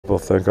people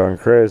think I'm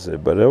crazy,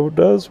 but it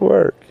does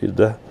work. You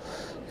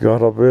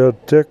gotta be a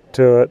dick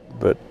to it,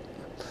 but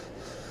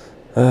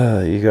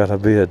you gotta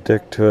be a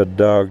dick to a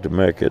dog to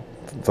make it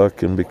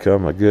fucking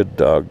become a good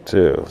dog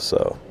too.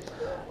 So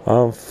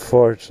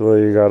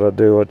unfortunately, you gotta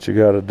do what you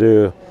gotta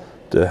do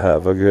to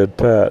have a good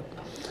pet.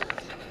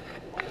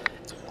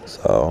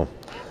 So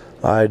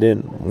I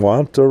didn't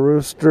want a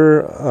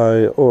rooster.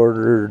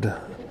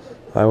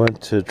 I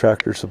went to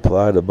Tractor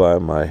Supply to buy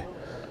my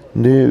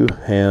new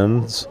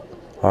hens.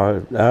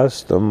 I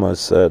asked them, I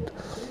said,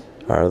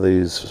 are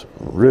these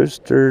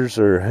roosters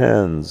or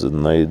hens?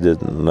 And they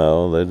didn't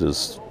know.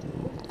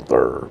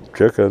 They're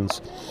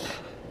chickens.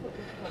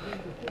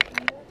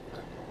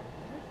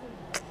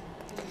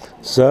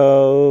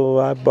 So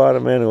I bought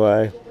them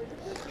anyway.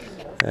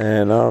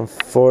 And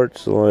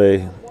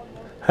unfortunately,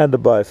 had to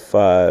buy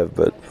 5,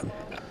 but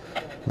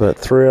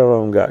 3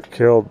 of them got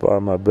killed by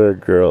my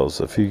big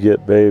girls. If you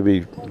get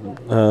baby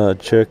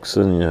chicks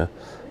and you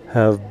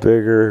have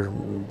bigger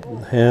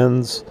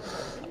hens,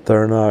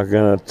 they're not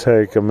gonna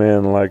take them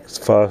in like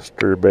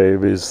foster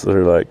babies.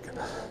 They're like,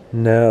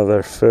 no,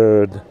 they're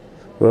food.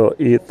 We'll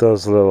eat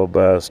those little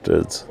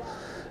bastards.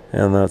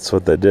 And that's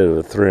what they did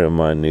with 3 of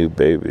my new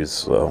babies.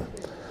 So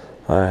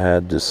I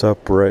had to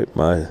separate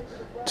my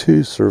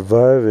 2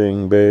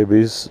 surviving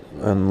babies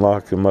and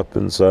lock them up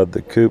inside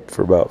the coop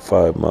for about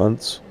 5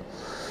 months.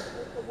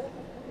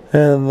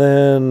 And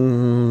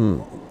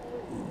then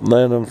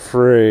let them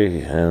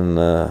free. And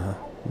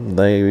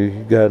they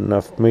got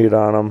enough meat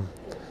on them.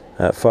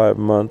 At 5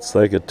 months,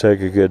 they could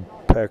take a good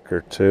peck or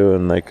 2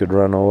 and they could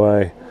run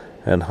away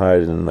and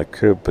hide in the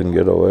coop and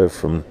get away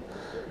from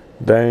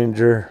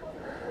danger.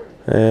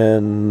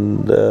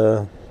 And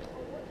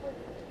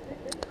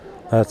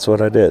that's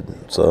what I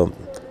did. So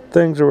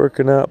things are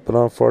working out, but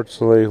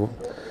unfortunately,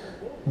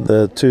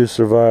 the 2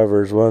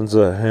 survivors, one's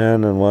a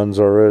hen and one's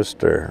a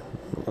rooster.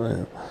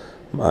 I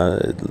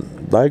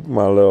like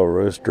my little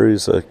rooster.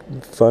 He's a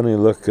funny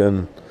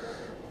looking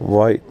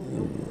white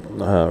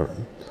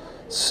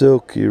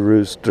silky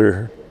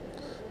rooster,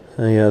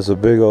 and he has a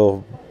big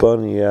old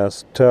bunny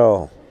ass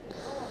tail.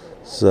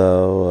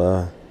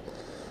 So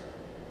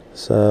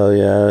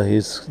yeah,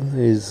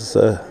 he's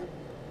a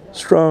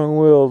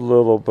strong-willed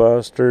little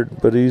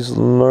bastard, but he's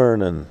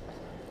learning.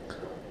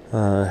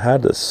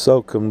 Had to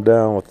soak him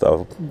down with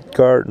a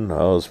garden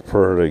hose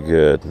pretty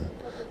good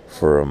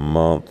for a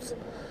month,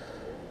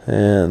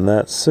 and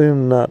that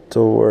seemed not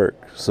to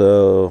work.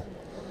 So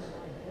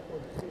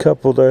a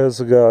couple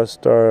days ago I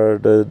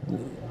started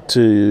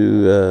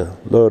to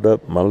load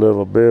up my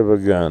little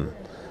BB gun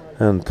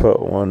and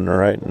put one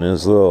right in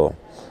his little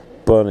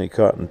bunny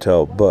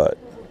cottontail butt,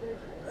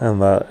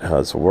 and that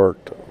has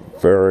worked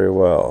very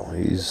well.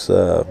 He's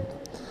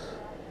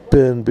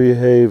been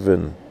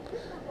behaving,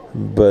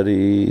 but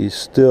he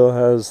still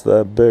has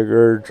that big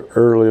urge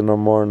early in the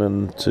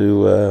morning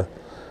to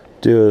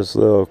do his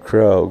little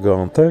crow,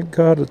 going, thank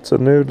God it's a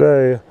new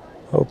day.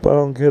 Hope I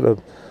don't get a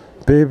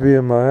baby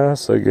in my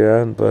ass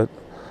again, but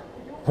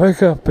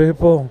wake up,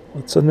 people,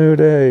 it's a new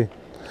day.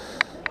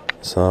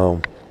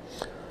 So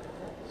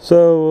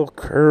we'll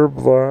curb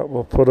that.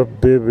 We'll put a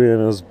baby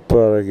in his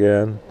butt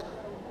again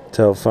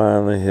till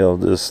finally he'll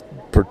just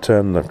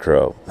pretend to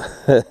crow.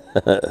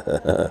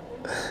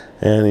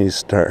 And he's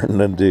starting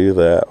to do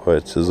that,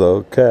 which is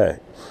okay.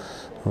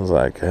 I was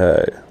like,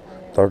 hey,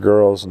 the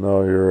girls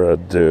know you're a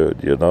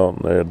dude. You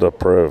don't need to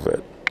prove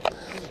it.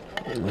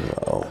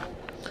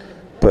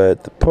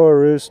 But the poor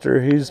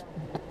rooster, he's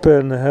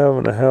been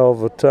having a hell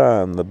of a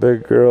time. The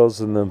big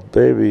girls and the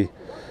baby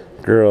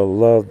girl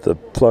love to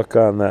pluck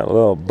on that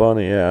little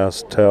bunny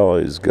ass tail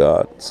he's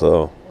got.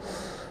 So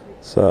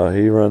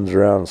he runs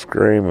around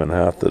screaming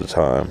half the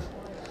time.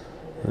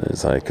 And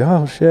he's like,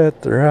 oh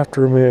shit, they're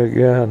after me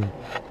again.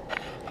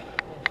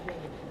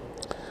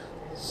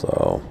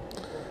 So,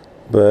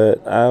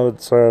 but I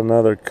would say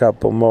another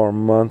couple more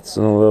months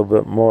and a little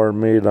bit more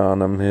meat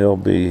on him, he'll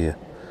be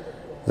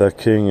the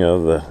king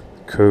of the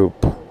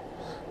coop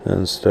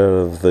instead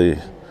of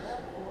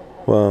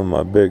one of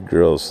my big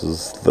girls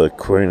is the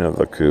queen of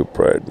the coop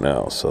right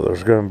now. So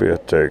there's going to be a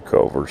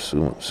takeover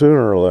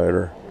sooner or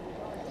later.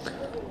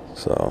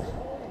 So,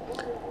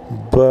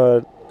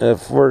 but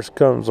if worse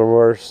comes to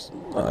worse,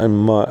 I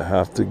might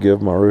have to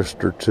give my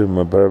rooster to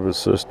my baby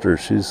sister.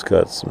 She's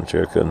got some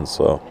chickens,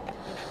 so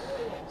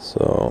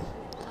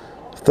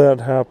if that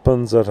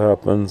happens, that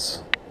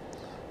happens.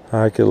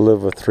 I could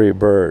live with 3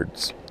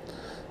 birds.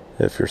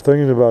 If you're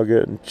thinking about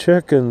getting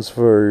chickens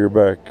for your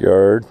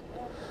backyard,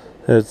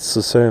 it's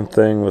the same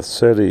thing with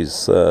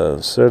cities.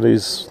 Most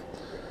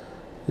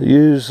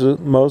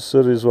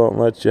cities won't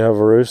let you have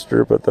a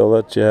rooster, but they'll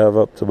let you have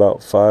up to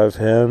about 5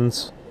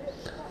 hens,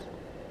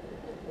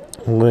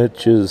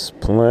 which is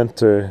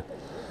plenty.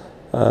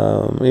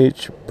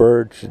 Each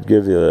bird should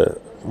give you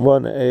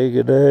 1 egg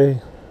a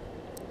day.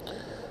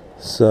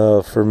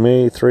 So for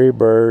me, 3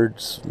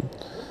 birds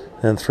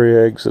and 3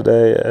 eggs a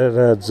day, it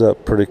adds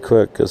up pretty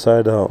quick because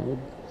I don't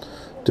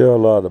do a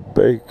lot of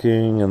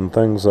baking and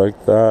things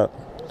like that.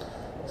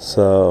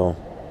 So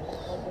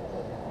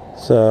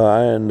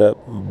I end up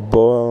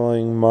boiling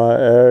boiling my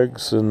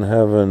eggs and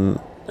having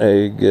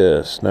egg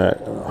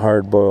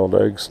hard-boiled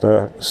egg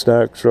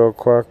snacks real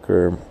quick,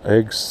 or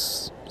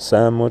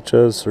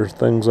sandwiches or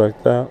things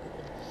like that.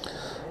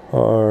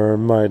 Or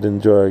might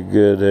enjoy a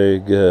good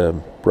egg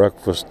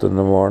breakfast in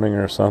the morning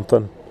or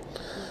something.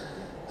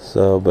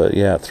 So, but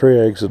yeah, 3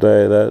 eggs a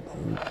day, that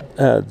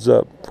adds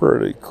up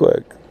pretty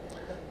quick.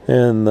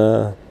 And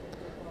the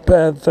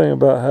bad thing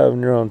about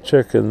having your own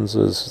chickens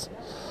is,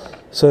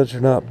 since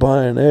you're not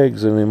buying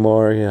eggs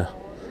anymore, you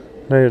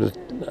need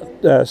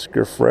to ask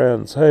your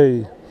friends,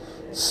 hey,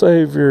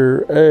 save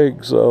your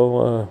eggs,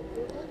 your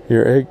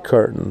egg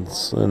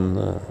cartons, and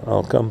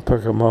I'll come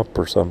pick them up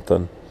or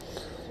something.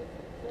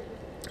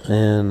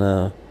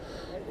 And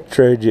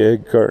trade you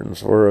egg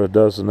cartons for a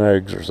dozen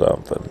eggs or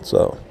something.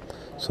 So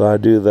I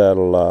do that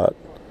a lot.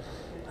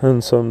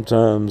 And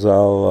sometimes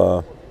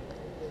I'll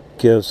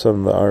give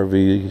some of the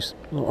RV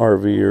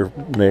or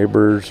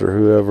neighbors or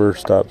whoever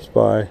stops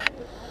by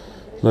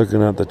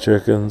looking at the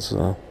chickens,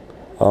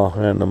 I'll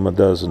hand them a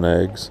dozen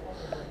eggs.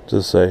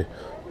 Just say,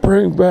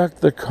 bring back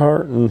the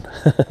carton.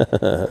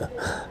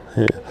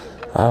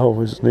 I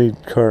always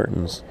need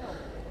cartons.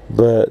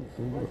 But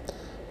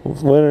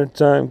winter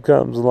time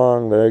comes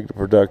along, the egg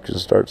production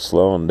starts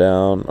slowing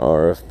down,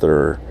 or if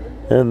they're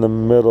in the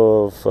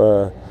middle of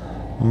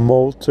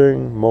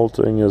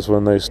molting is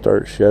when they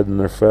start shedding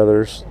their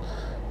feathers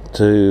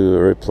to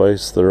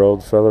replace their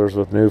old feathers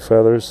with new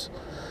feathers.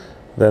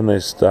 Then they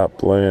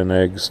stop laying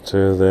eggs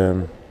too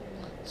then.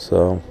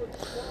 So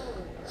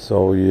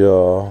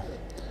yeah.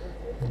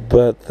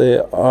 But they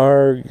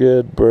are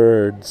good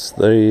birds.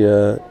 They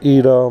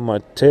eat all my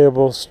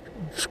table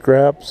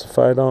scraps. If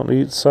I don't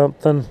eat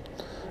something,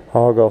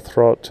 I'll go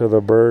throw it to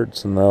the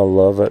birds and they'll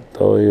love it.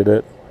 They'll eat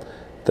it.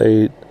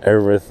 They eat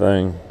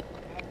everything.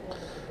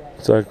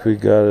 It's like we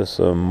got us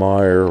a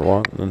Meyer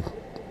wanting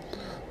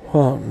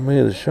me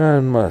to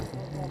shine my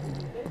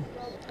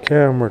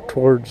camera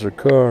towards the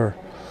car.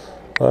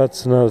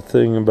 That's another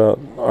thing about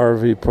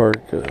RV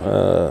park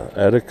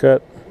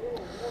etiquette.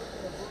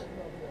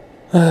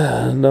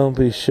 Don't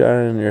be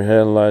shining your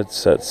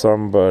headlights at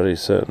somebody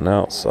sitting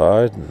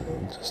outside.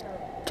 And just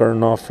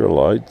turn off your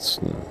lights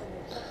and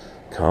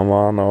come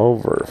on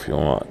over if you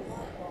want.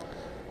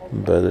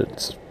 But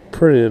it's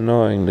pretty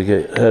annoying to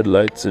get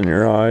headlights in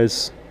your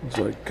eyes. It's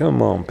like,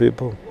 come on,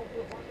 people.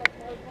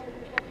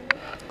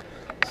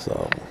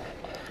 So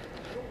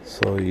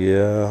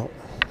yeah.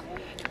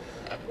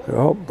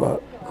 Oh,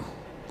 but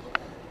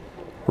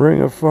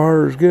ring of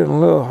fire is getting a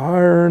little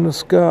higher in the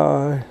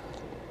sky.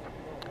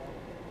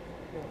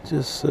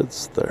 Just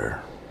sits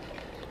there.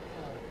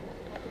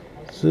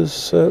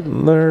 Just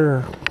sitting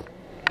there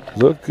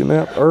looking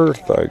at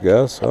Earth, I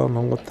guess. I don't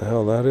know what the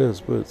hell that is,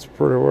 but it's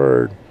pretty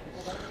weird.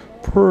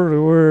 Pretty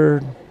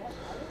weird.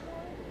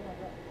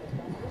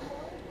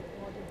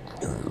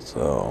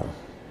 So,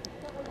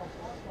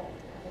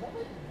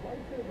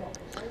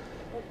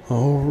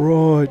 all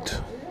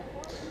right.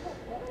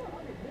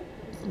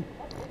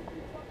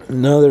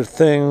 Another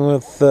thing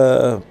with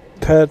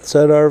pets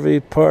at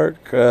RV park,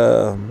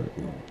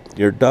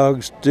 your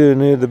dogs do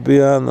need to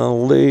be on the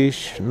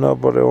leash.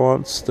 Nobody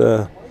wants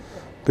to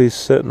be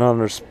sitting on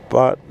their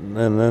spot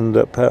and end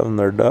up having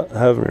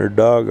having your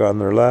dog on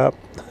their lap.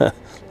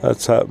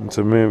 That's happened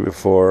to me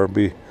before. I'd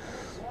be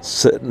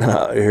sitting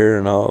out here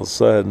and all of a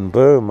sudden,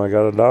 boom, I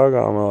got a dog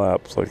on my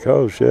lap. It's like,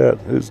 oh shit,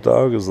 whose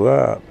dog is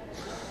that?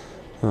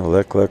 Oh,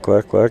 lick, lick,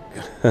 lick, lick.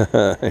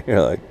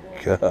 You're like,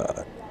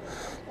 God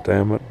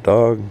damn it,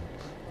 dog.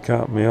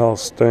 Got me all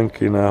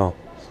stinky now.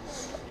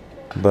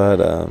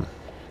 But,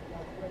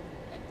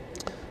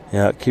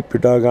 yeah, keep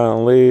your dog on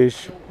a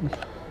leash.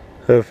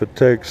 If it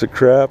takes a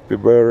crap, you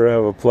better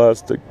have a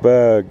plastic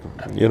bag.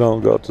 You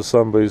don't go to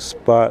somebody's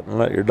spot and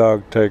let your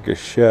dog take a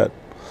shit.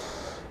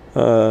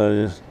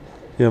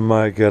 You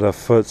might get a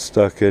foot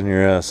stuck in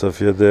your ass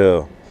if you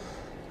do.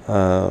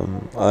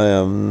 I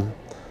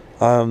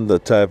am the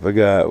type of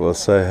guy that will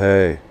say,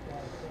 hey,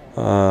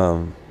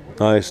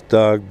 nice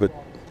dog, but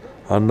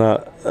I'm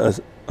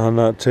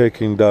not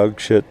taking dog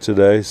shit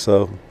today,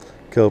 so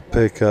go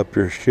pick up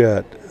your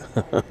shit.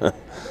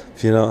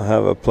 If you don't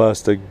have a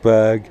plastic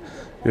bag,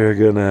 you're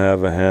gonna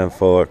have a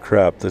handful of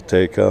crap to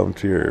take home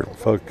to your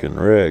fucking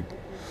rig.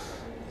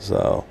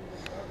 So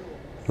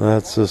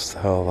that's just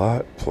how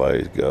that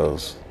play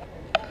goes.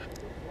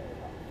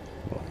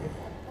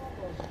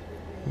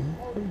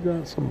 We've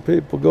got some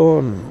people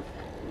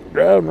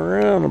driving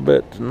around a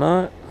bit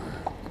tonight.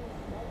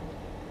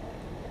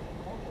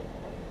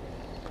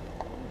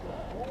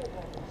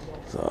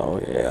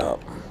 So yeah.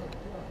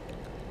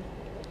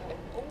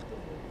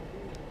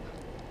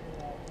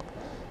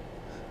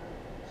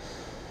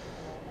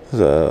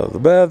 So the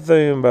bad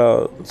thing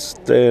about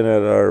staying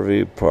at an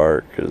RV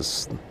park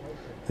is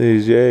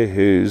these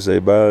yahoos, they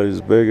buy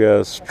these big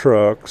ass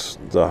trucks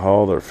to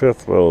haul their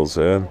fifth wheels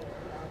in,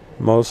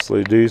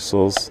 mostly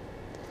diesels,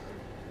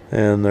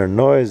 and they're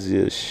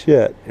noisy as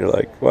shit. You're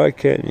like, why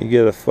can't you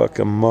get a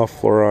fucking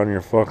muffler on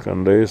your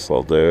fucking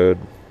diesel, dude?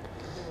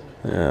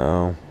 You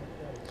know,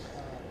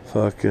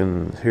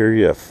 fucking hear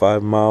you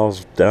 5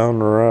 miles down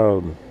the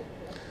road.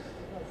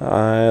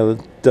 I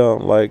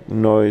don't like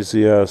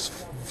noisy ass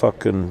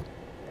fucking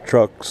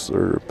trucks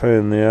or pain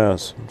in the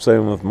ass.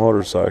 Same with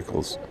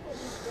motorcycles.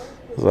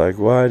 It's like,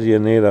 why do you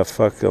need a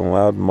fucking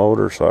loud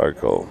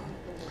motorcycle?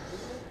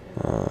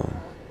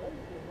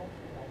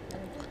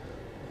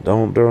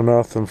 Don't do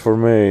nothing for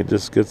me. It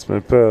just gets me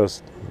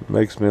pissed.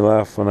 Makes me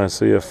laugh when I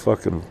see a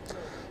fucking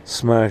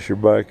smash your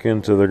bike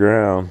into the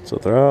ground. So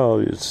they're, oh,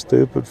 you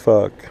stupid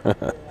fuck. I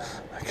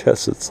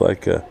guess it's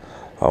like a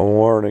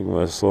warning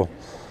whistle.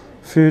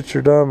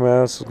 Future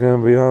dumbass is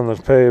gonna be on the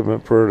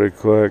pavement pretty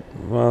quick.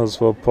 Might as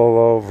well pull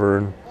over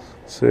and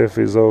see if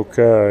he's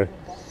okay.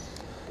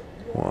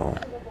 Well,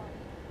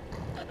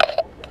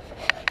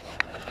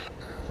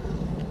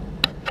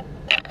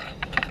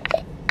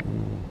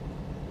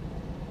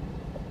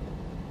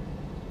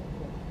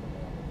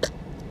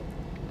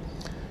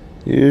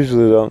 you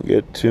usually don't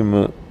get too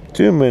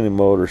many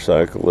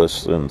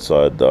motorcyclists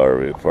inside the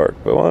RV park,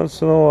 but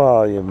once in a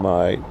while you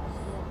might.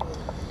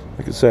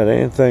 Like I said,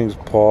 anything's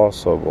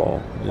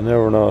possible. You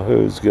never know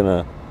who's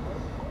gonna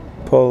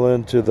pull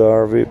into the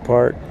RV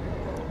park.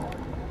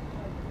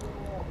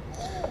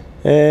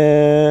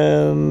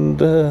 And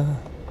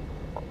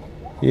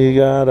you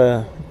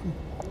gotta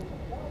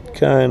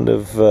kind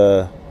of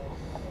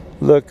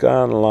look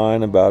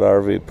online about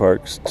RV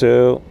parks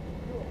too.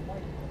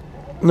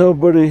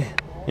 Nobody,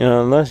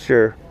 unless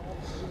you're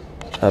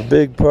a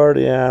big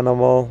party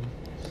animal,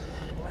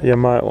 you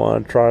might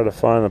want to try to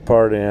find a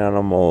party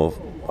animal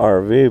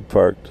RV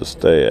park to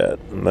stay at,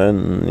 and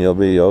then you'll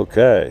be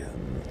okay.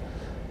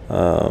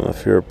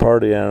 If you're a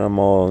party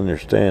animal and you're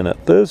staying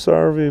at this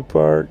RV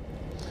park,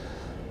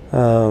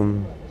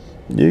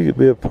 you could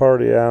be a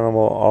party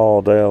animal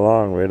all day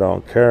long. We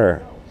don't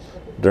care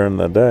during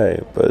the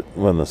day, but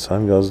when the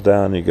sun goes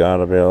down, you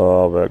gotta be a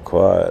little bit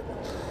quiet.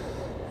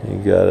 You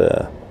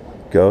gotta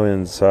go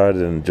inside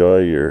and enjoy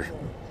your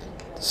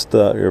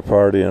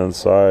party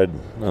inside,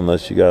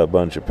 unless you got a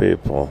bunch of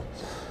people.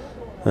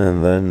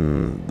 And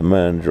then the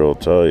manager will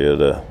tell you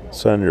to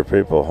send your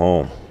people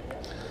home.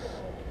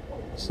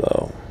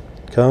 So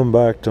come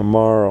back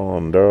tomorrow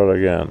and do it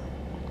again.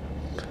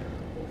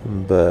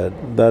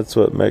 But that's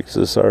what makes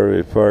this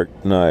RV park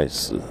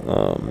nice.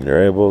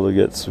 You're able to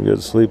get some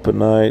good sleep at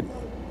night,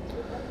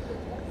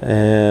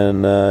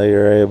 and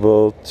you're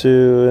able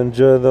to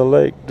enjoy the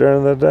lake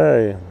during the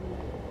day.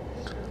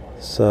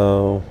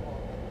 So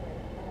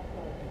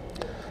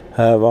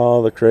have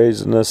all the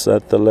craziness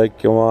at the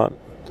lake you want.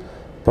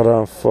 But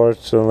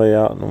unfortunately,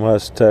 out in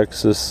West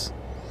Texas,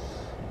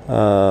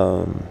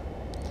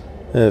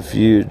 if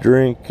you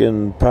drink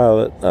and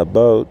pilot a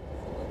boat,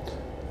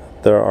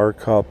 there are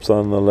cops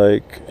on the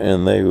lake,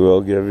 and they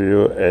will give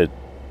you a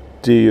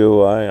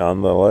DUI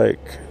on the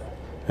lake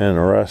and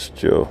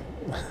arrest you.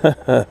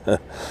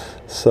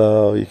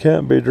 So you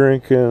can't be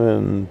drinking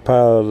and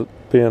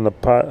being a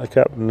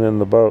captain in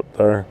the boat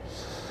there.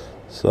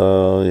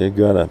 So you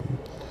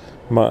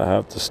might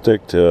have to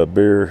stick to a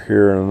beer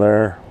here and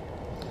there.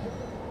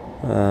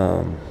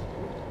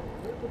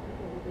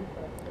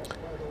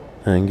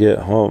 And get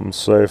home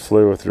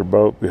safely with your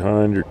boat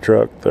behind your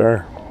truck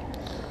there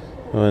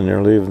when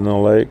you're leaving the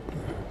lake.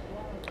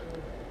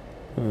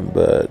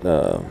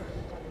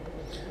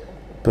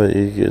 But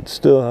you could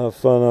still have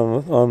fun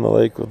on the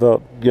lake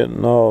without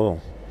getting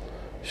all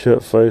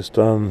shit-faced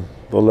on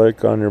the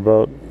lake on your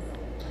boat.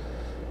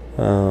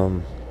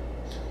 You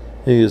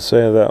can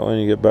say that when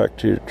you get back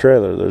to your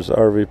trailer. There's an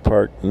RV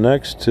park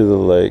next to the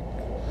lake,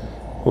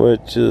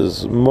 which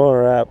is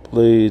more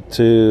aptly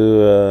to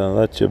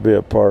let you be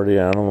a party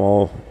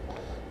animal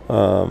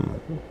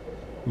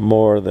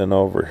more than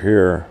over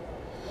here.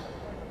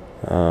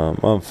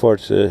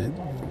 Unfortunately,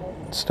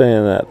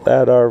 staying at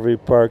that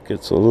RV park,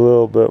 it's a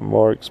little bit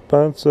more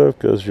expensive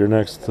because you're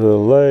next to the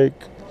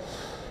lake,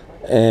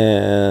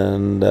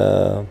 and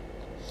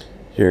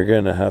you're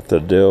gonna have to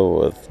deal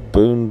with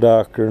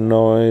boondocker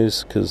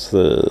noise, because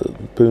the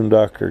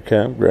boondocker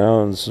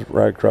campground's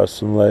right across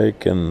the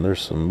lake, and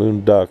there's some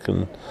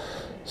boondocking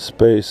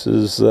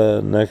spaces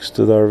next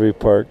to the RV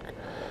park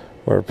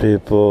where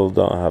people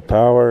don't have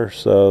power,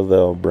 so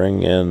they'll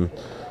bring in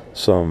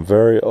some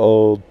very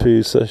old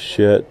piece of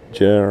shit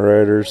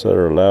generators that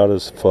are loud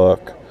as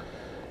fuck,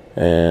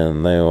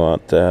 and they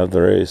want to have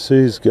their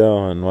ACs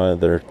going while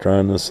they're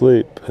trying to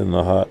sleep in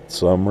the hot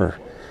summer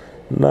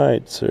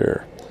nights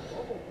here.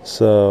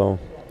 So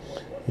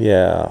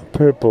yeah,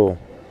 people,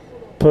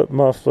 put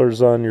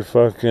mufflers on your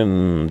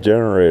fucking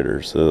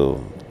generators.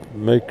 It'll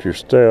make your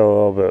stay a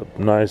little bit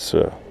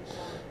nicer.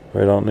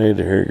 We don't need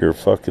to hear your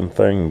fucking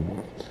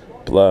thing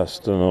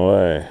blasting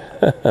away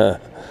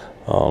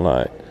all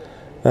night.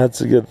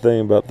 That's a good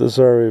thing about this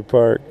RV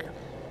park.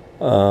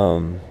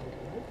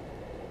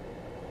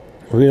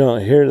 We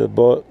don't hear the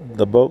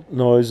boat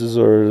noises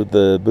or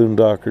the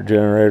boondocker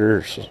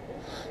generators.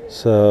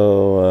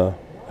 So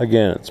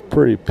again, it's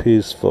pretty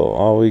peaceful.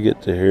 All we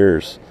get to hear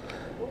is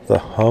the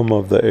hum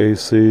of the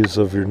ACs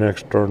of your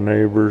next door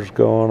neighbors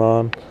going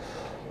on,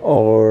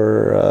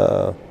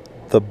 or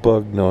the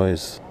bug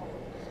noise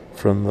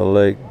from the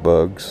lake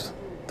bugs,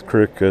 the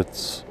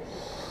crickets,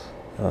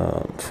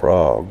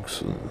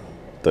 frogs and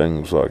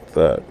things like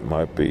that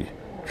might be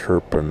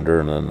chirping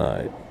during the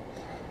night.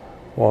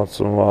 Once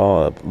in a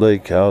while, a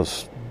lake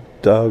house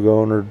dog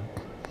owner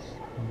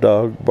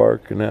dog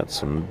barking at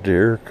some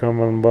deer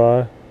coming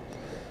by.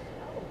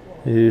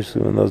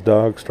 Usually when those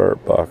dogs start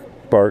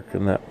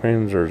barking, that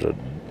means there's a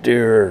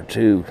deer or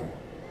two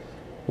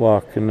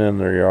walking in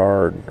their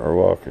yard or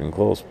walking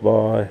close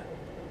by.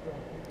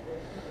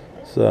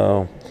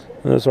 So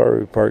this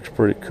RV park's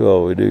pretty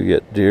cool. We do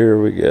get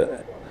deer, we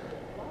get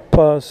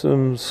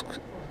possums,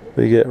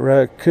 we get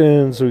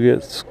raccoons, we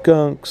get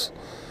skunks,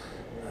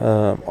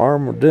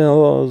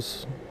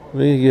 armadillos,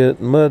 we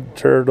get mud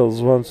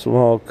turtles once in a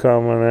while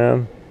coming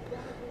in.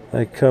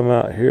 They come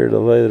out here to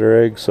lay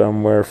their eggs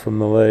somewhere from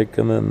the lake,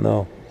 and then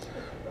they'll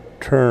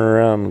turn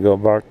around and go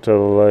back to the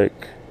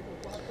lake.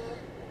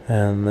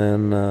 And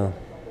then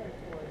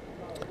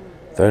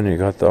you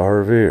got the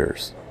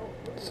RVers.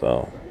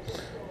 So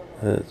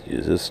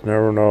you just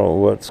never know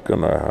what's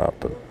gonna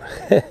happen.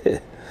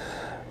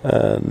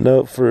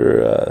 Note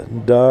for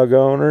dog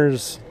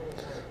owners: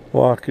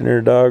 walking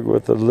your dog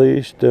with a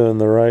leash, doing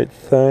the right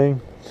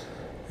thing.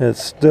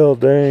 It's still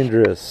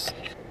dangerous.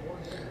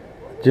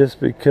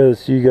 Just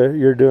because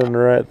you're doing the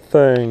right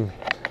thing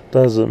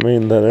doesn't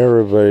mean that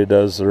everybody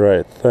does the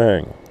right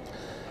thing.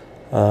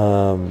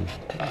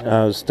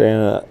 I was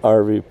staying at an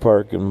RV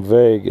park in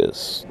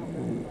Vegas.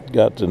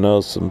 Got to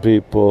know some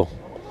people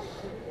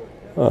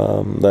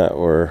that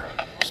were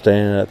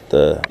staying at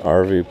the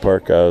RV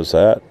park I was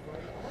at.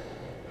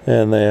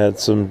 And they had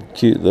some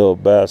cute little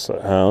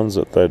basset hounds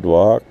that they'd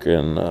walk,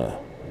 and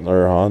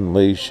they're on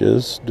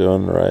leashes,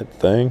 doing the right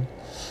thing.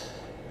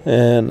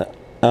 And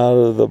out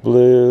of the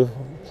blue,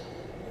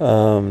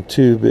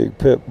 two big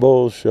pit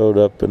bulls showed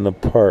up in the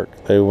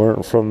park. They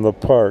weren't from the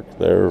park,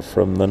 they were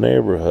from the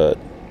neighborhood.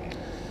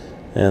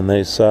 And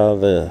they saw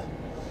the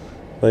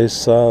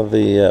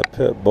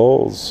pit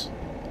bulls.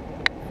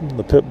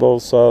 The pit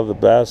bulls saw the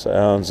basset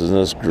hounds and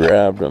just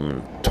grabbed them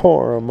and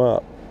tore them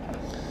up.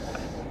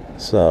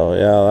 So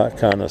yeah, that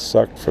kind of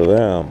sucked for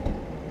them.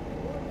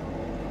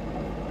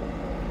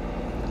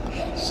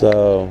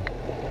 So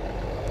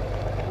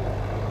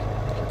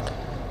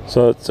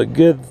it's a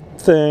good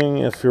thing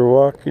if you're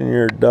walking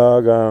your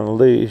dog on a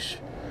leash,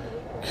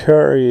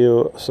 carry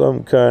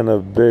some kind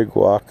of big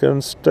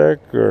walking stick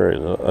or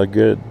a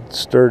good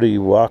sturdy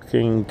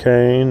walking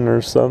cane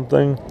or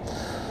something,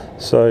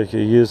 so you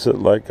can use it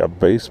like a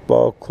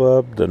baseball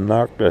club to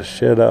knock the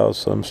shit out of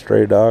some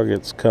stray dog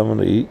that's coming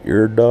to eat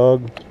your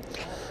dog,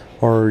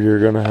 or you're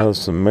gonna have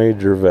some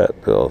major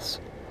vet bills.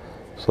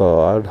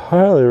 So I'd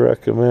highly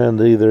recommend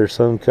either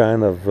some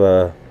kind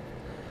of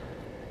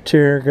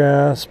tear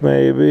gas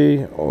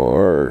maybe,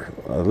 or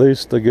at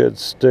least a good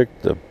stick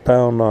to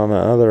pound on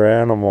another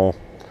animal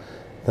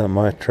that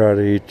might try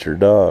to eat your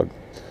dog.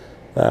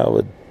 That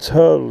would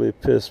totally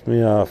piss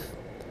me off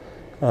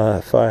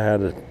if I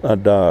had a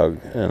dog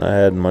and I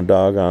had my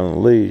dog on a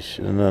leash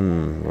and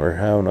then we're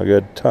having a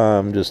good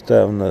time, just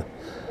having a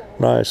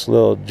nice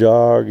little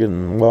jog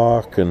and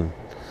walk, and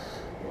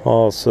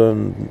all of a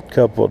sudden a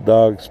couple of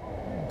dogs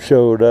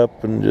showed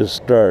up and just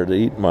started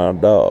eating my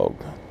dog.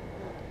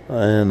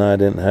 And I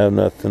didn't have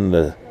nothing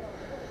with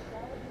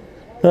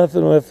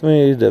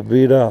me to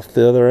beat off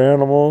the other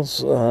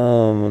animals.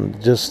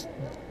 Just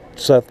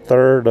sat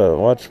there to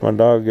watch my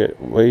dog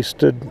get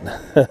wasted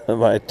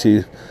by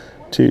two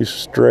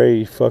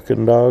stray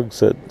fucking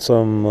dogs that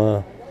some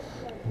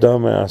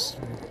dumbass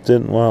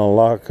didn't want to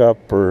lock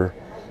up or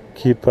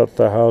keep at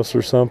the house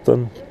or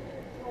something.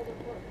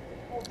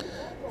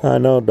 I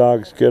know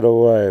dogs get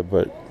away,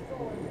 but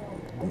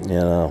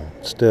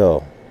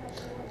still,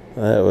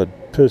 that would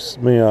piss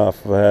me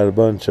off if I had a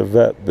bunch of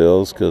vet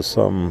bills because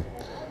some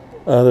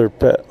other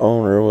pet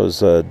owner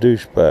was a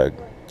douchebag.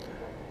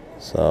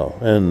 So,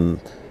 and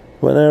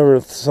whenever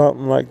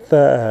something like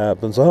that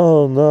happens,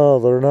 oh no,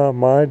 they're not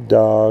my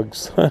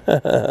dogs.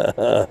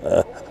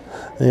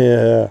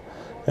 Yeah,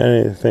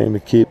 anything to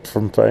keep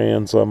from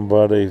paying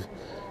somebody,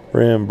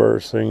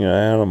 reimbursing an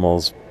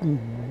animal's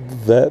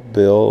vet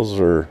bills,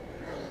 or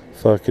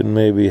fucking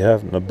maybe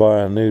having to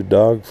buy a new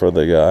dog for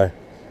the guy.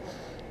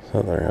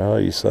 So they're, oh,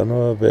 you son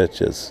of a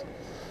bitches.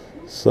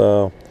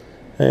 So,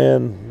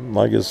 and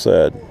like I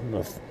said,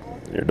 if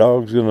your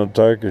dog's gonna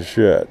take a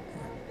shit,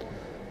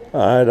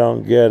 I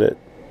don't get it.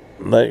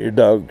 Let your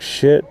dog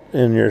shit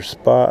in your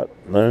spot,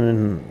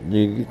 then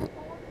you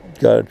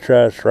got a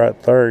trash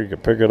right there. You can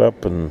pick it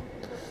up and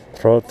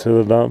throw it to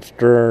the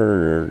dumpster,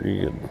 or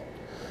you can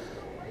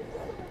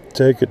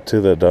take it to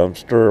the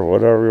dumpster, or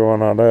whatever you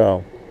want to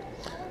do.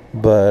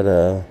 But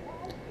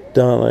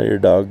don't let your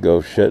dog go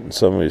shit in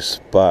somebody's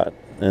spot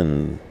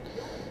and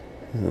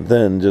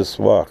then just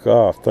walk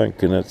off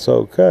thinking it's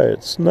okay.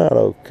 It's not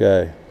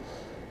okay.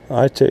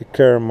 I take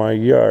care of my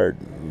yard.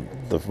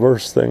 The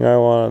worst thing I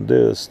want to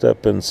do is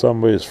step in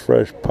somebody's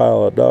fresh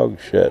pile of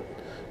dog shit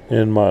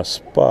in my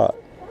spot.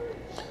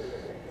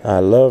 I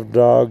love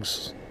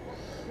dogs,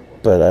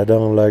 but I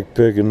don't like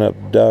picking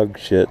up dog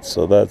shit,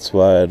 so that's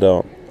why I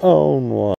don't own one.